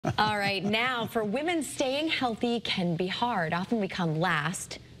All right, now for women, staying healthy can be hard. Often we come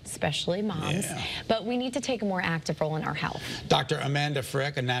last, especially moms, but we need to take a more active role in our health. Dr. Amanda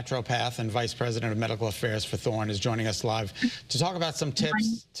Frick, a naturopath and Vice President of Medical Affairs for Thorne, is joining us live to talk about some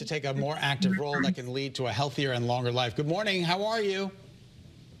tips to take a more active role that can lead to a healthier and longer life. Good morning. How are you?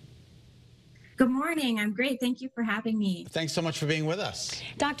 Good morning. I'm great. Thank you for having me. Thanks so much for being with us.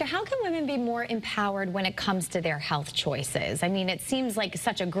 Doctor, how can women be more empowered when it comes to their health choices? I mean, it seems like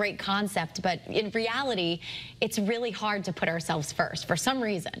such a great concept, but in reality, it's really hard to put ourselves first for some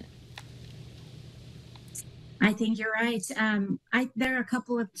reason. I think you're right. There are a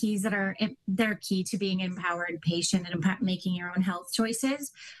couple of keys that they're key to being an empowered patient and making your own health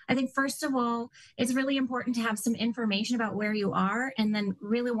choices. I think, first of all, it's really important to have some information about where you are and then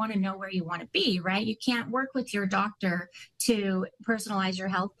really want to know where you want to be, right? You can't work with your doctor to personalize your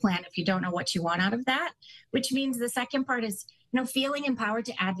health plan if you don't know what you want out of that, which means the second part is feeling empowered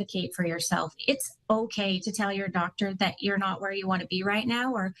to advocate for yourself. It's okay to tell your doctor that you're not where you want to be right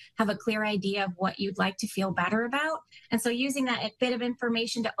now or have a clear idea of what you'd like to feel better about. And so using that bit of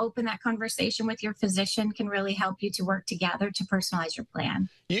information to open that conversation with your physician can really help you to work together to personalize your plan.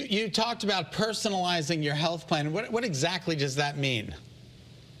 You talked about personalizing your health plan. What exactly does that mean?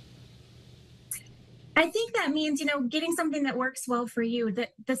 I think that means, getting something that works well for you.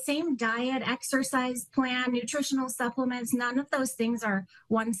 The same diet, exercise plan, nutritional supplements, none of those things are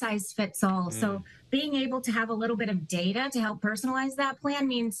one size fits all. So being able to have a little bit of data to help personalize that plan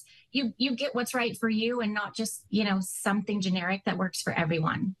means you get what's right for you and not just, something generic that works for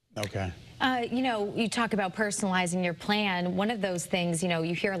everyone. Okay. You talk about personalizing your plan. One of those things,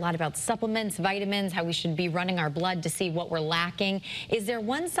 you hear a lot about supplements, vitamins, how we should be running our blood to see what we're lacking. Is there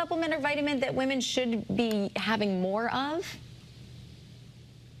one supplement or vitamin that women should be having more of?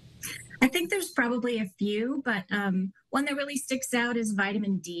 I think there's probably a few, but one that really sticks out is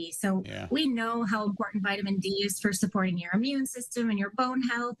vitamin D. So we know how important vitamin D is for supporting your immune system and your bone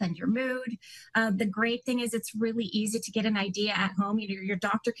health and your mood. The great thing is it's really easy to get an idea at home. Your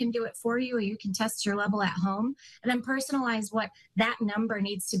doctor can do it for you, or you can test your level at home and then personalize what that number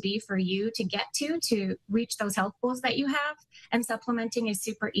needs to be for you to get to reach those health goals that you have. And supplementing is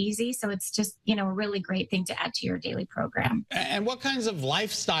super easy. So it's just, a really great thing to add to your daily program. And what kinds of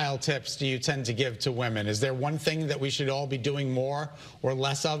lifestyle tips do you tend to give to women? Is there one thing that we should all be doing more or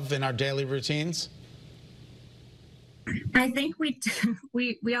less of in our daily routines? I think we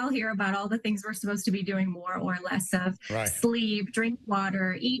all hear about all the things we're supposed to be doing more or less of. Sleep, drink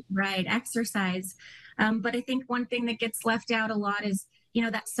water, eat right, exercise. But I think one thing that gets left out a lot is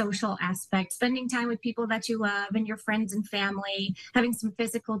that social aspect, spending time with people that you love and your friends and family, having some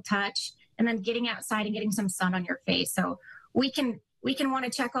physical touch, and then getting outside and getting some sun on your face. So we can want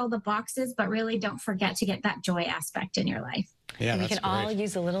to check all the boxes, but really don't forget to get that joy aspect in your life. Yeah, we can all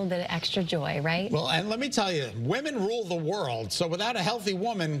use a little bit of extra joy, right? Well, and let me tell you, women rule the world. So without a healthy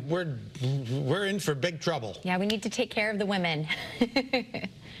woman, we're in for big trouble. Yeah, we need to take care of the women.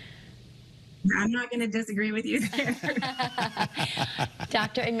 I'm not going to disagree with you there.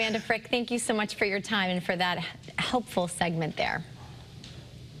 Dr. Amanda Frick, thank you so much for your time and for that helpful segment there.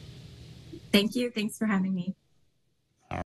 Thank you. Thanks for having me.